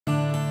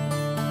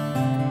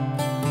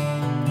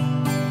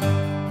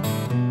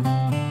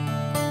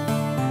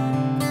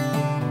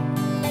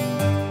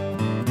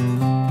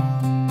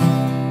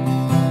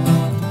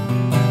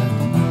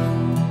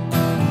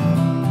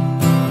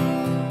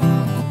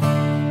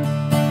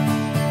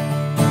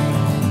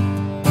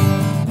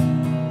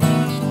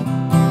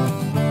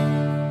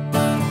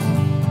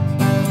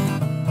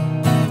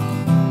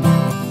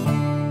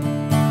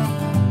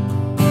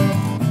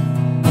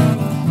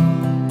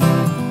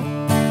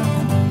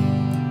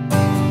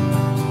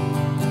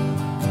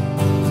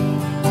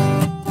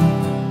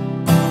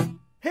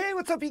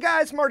up, you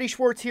guys? Marty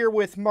Schwartz here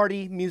with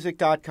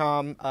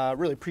MartyMusic.com.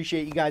 Really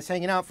appreciate you guys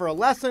hanging out for a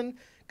lesson.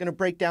 Gonna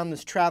break down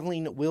this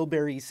Traveling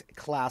Wilburys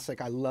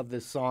classic. I love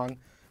this song.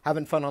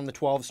 Having fun on the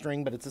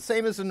 12-string, but it's the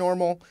same as a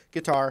normal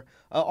guitar.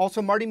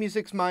 Also, Marty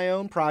Music's my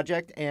own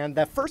project, and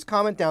that first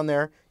comment down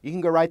there, you can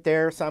go right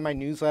there, sign my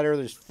newsletter.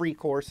 There's free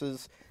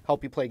courses,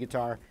 help you play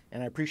guitar,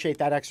 and I appreciate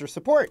that extra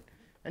support.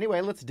 Anyway,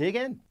 let's dig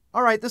in.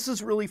 All right, this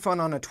is really fun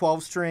on a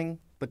 12-string,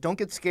 but don't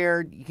get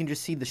scared. You can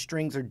just see the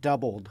strings are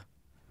doubled.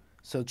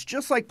 So it's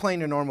just like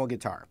playing a normal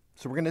guitar.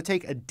 So we're going to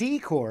take a D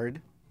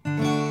chord,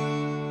 and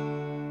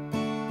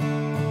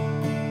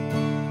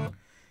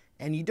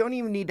you don't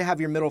even need to have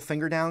your middle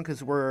finger down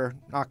because we're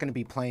not going to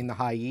be playing the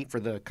high E for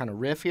the kind of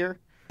riff here.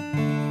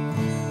 And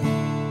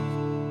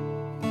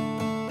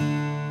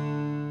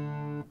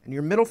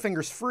your middle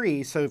finger's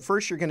free, so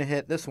first you're going to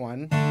hit this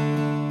one.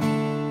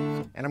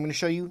 And I'm going to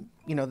show you,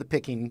 the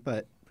picking,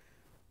 but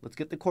let's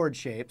get the chord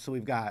shape. So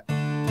we've got...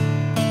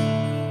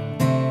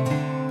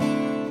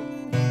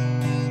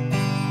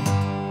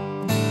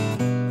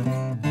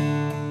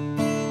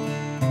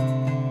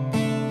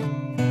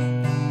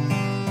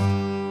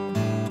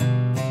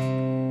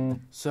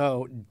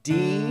 So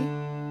D,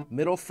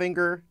 middle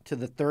finger to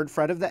the 3rd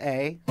fret of the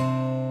A.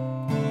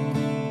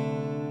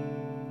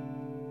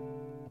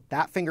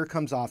 That finger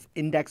comes off,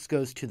 index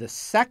goes to the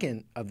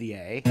 2nd of the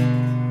A.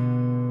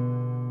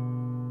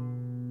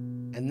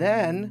 And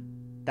then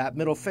that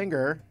middle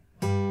finger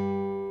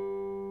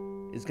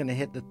is going to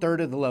hit the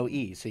 3rd of the low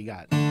E. So you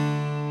got...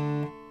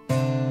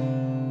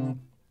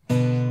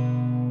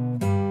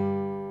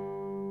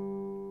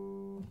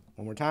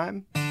 One more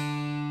time.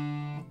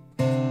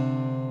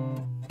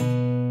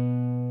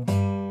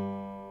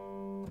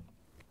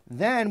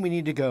 Then we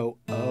need to go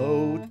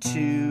 0,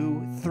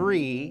 2,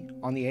 3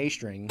 on the A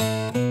string.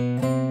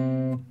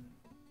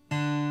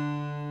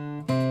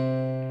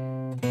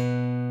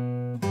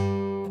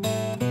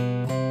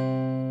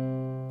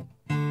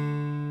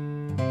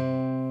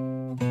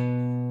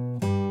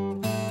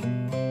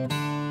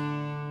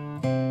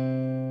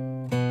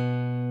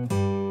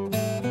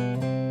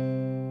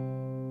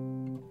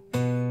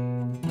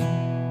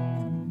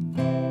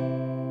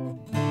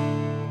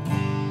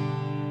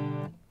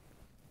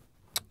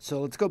 So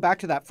let's go back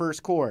to that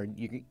first chord.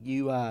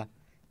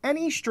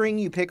 Any string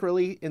you pick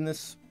really in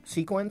this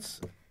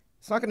sequence,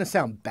 it's not going to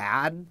sound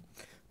bad,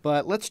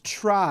 but let's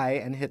try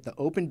and hit the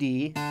open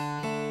D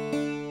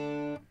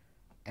and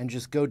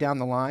just go down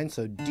the line.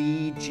 So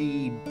D,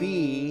 G,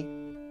 B,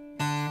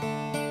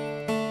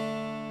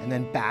 and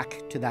then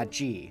back to that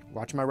G.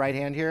 Watch my right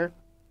hand here.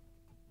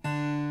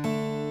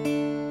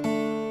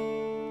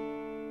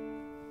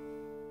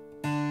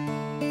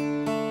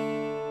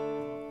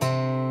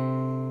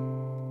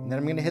 Then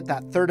I'm going to hit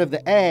that 3rd of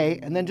the A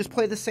and then just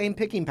play the same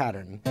picking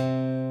pattern.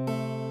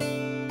 And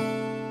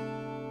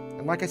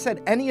like I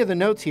said, any of the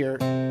notes here,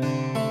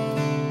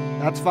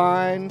 that's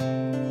fine.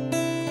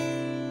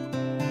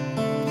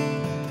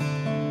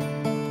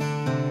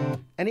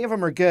 Any of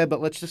them are good,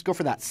 but let's just go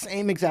for that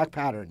same exact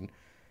pattern.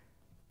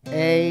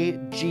 A,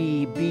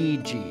 G, B,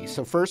 G.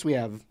 So first we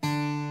have,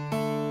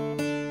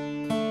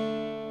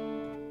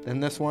 then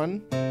this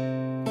one.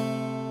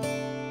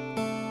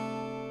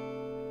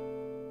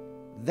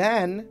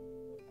 Then,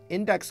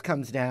 index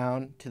comes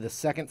down to the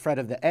 2nd fret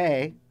of the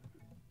A,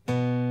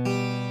 and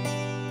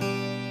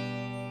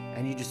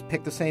you just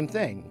pick the same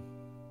thing.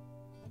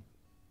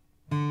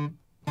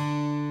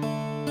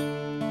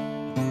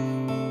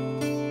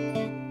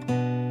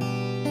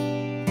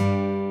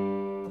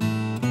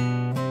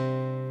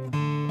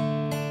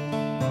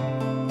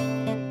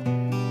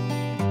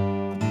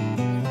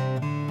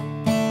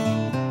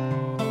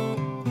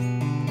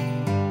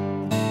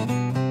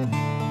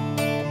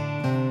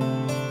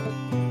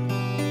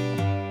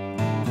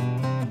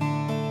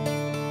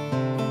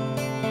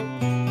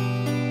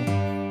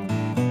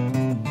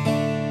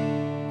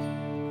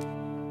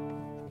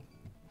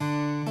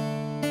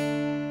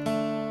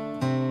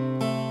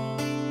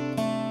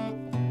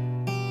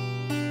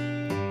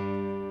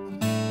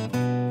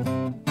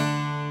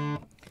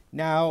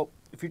 Now,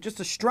 if you're just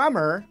a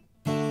strummer,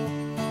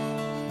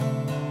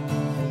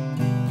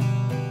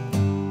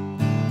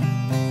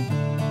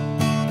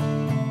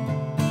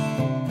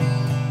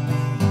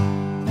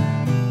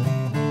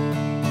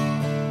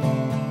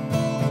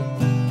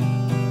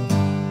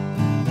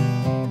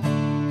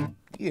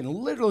 you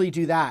can literally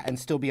do that and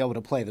still be able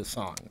to play the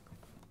song.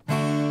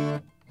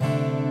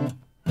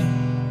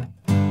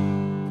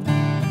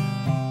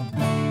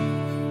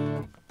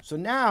 So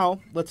now,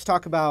 let's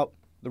talk about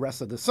the rest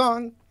of the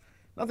song.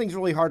 Nothing's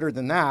really harder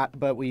than that,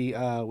 but we've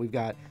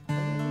got...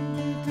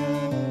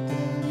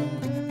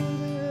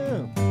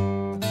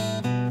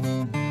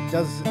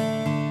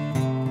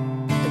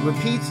 It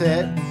repeats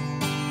it.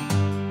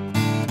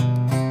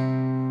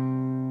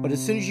 But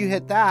as soon as you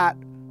hit that,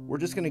 we're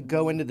just going to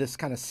go into this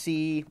kind of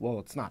C. Well,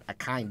 it's not a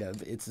kind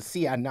of. It's a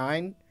C add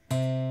 9.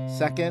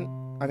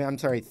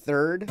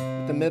 3rd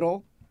at the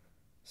middle.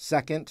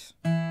 2nd.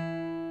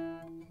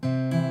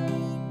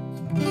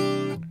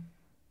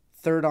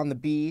 3rd on the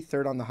B,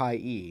 3rd on the high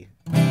E.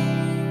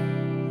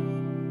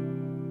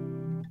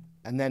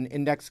 and then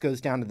index goes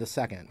down to the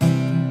second.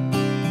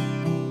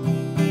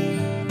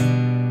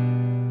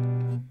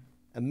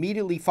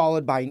 Immediately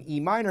followed by an E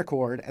minor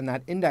chord, and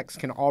that index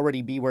can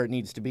already be where it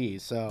needs to be.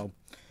 So,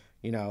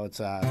 you know,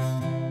 it's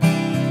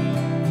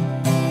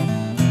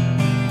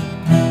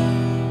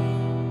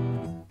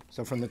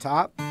so from the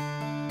top.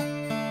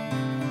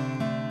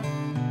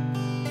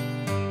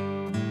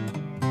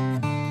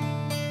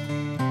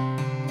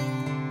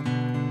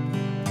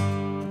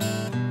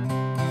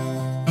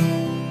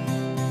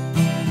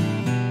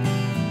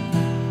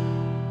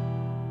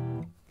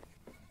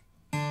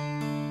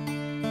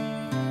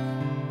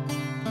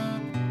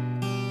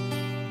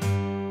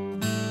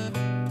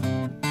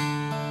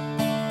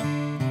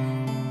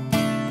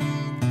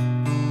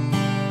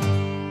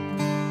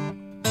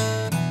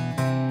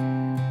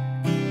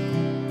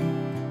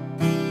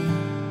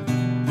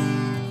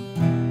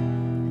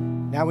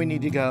 Now we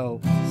need to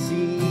go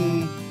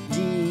C,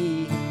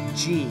 D,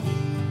 G.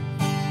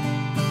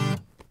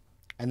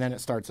 And then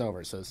it starts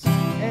over. So,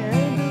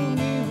 handle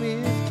me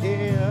with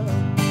care.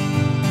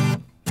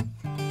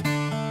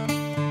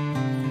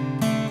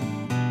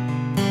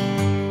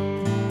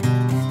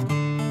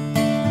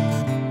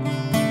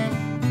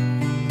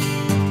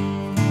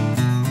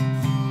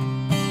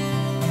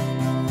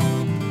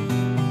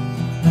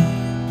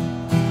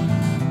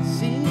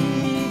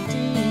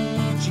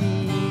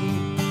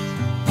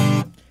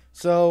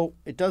 So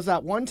it does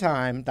that one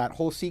time, that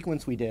whole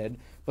sequence we did,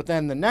 but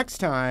then the next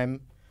time,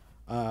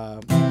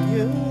 it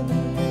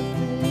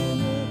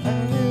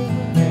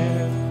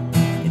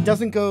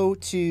doesn't go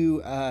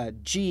to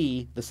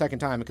G the second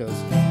time. It goes,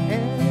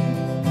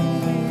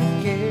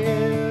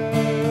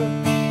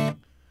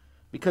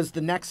 because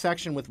the next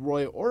section with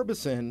Roy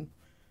Orbison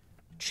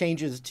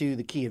changes to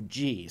the key of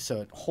G. So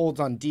it holds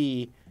on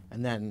D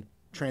and then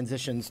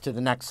transitions to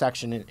the next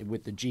section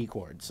with the G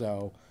chord.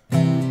 So.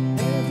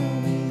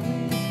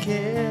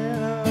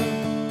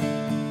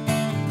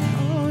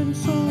 I'm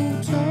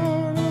so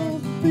tired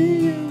of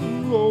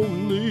being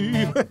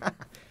lonely.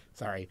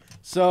 Sorry.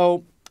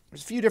 So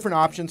there's a few different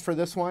options for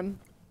this one.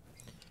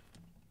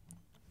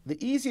 The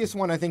easiest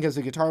one, I think, as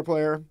a guitar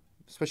player,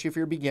 especially if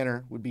you're a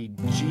beginner, would be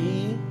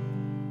G.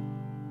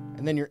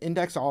 And then your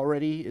index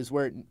already is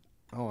where it...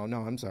 Oh,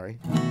 no, I'm sorry.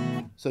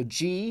 So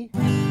G.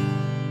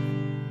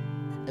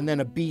 And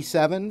then a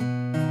B7.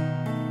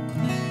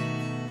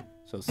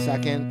 So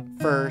second,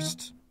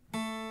 first...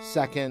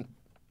 second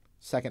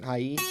high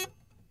E.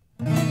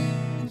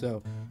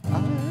 So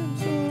I'm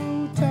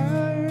so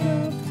tired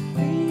of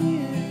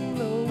being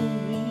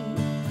lonely.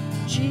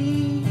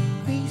 G,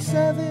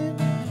 B7,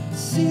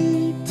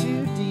 C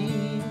to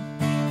D.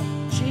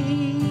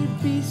 G,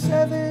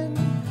 B7,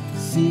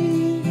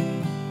 C,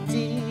 D,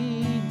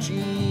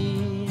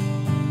 G.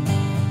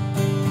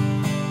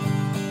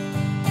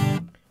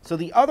 So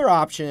the other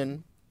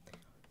option,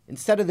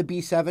 instead of the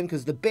B7,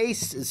 because the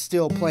bass is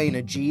still playing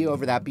a G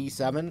over that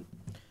B7,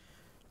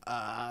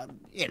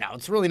 you know,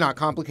 it's really not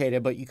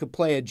complicated, but you could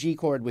play a G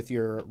chord with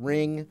your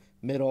ring,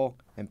 middle,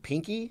 and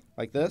pinky,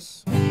 like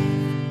this.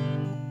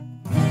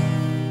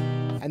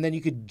 And then you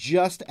could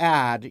just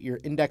add your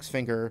index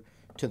finger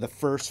to the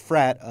first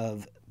fret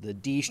of the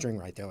D string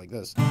right there, like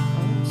this.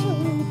 I'm so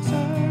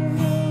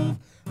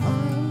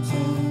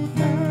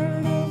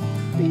tired of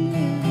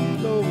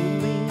being lonely.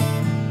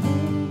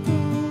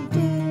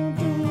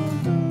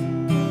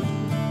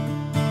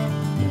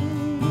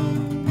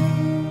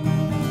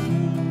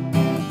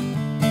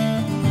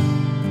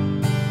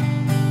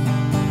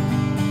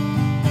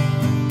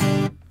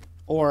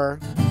 Or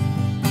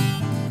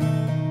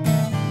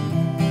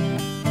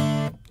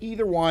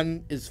either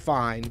one is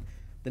fine.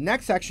 The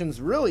next section's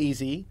real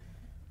easy.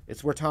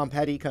 It's where Tom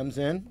Petty comes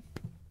in.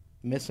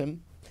 Miss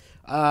him.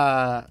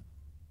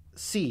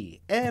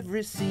 C.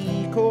 Every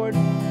C chord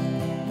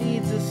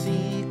needs a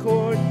C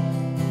chord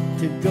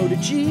to go to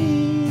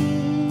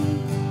G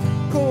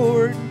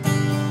chord.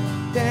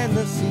 Then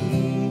the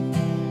C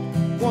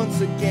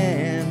once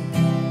again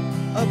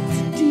up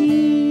to D.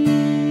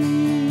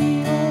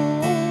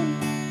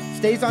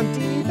 Stays on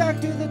D, back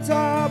to the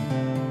top.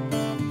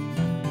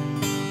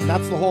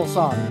 That's the whole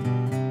song.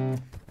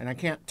 And I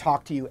can't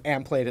talk to you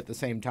and play it at the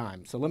same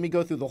time. So let me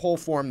go through the whole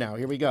form now.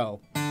 Here we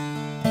go.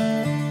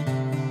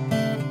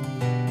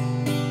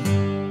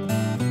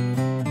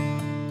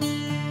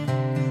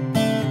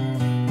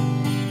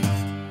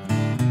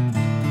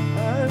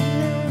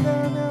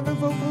 Now the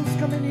vocals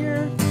come in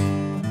here.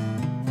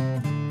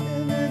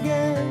 And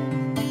again.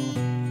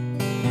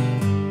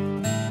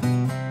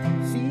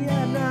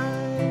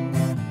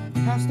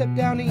 Half step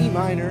down to E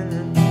minor,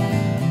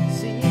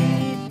 C,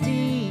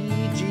 D,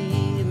 G,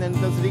 and then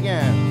does it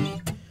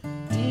again.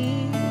 D,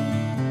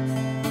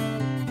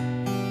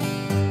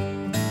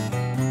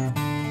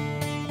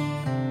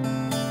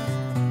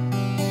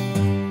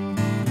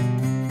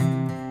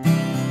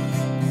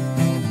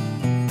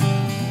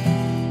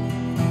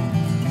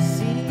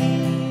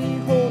 C,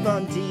 hold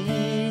on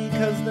D,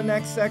 because the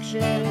next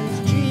section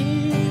is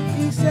G,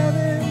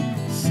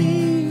 B7,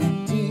 C,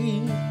 D.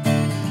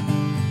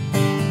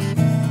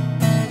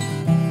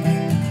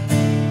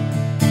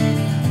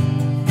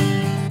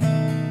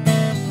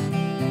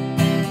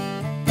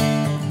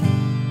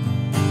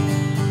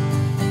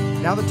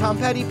 Tom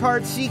Petty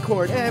part, C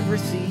chord, every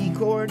C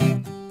chord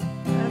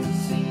has a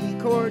C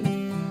chord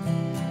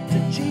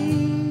to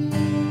G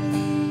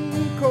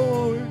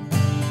chord,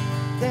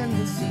 then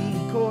the C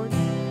chord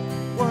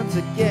once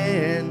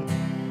again,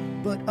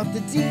 but up to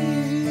D,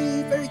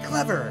 very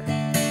clever.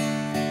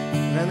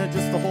 And then it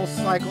just, the whole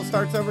cycle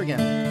starts over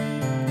again.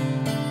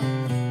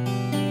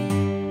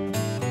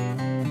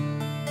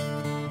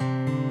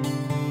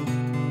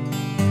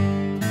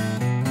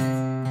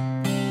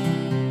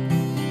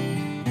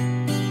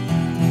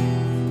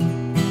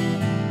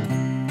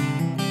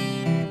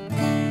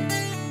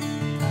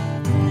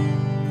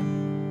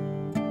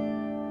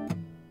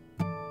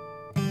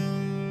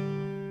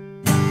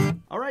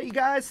 All right, you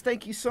guys,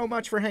 thank you so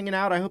much for hanging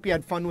out. I hope you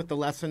had fun with the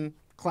lesson.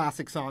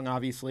 Classic song,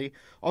 obviously.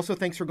 Also,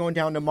 thanks for going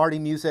down to Marty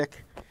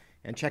Music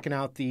and checking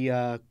out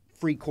the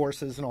free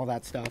courses and all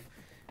that stuff.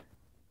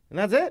 And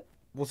that's it.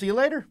 We'll see you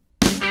later.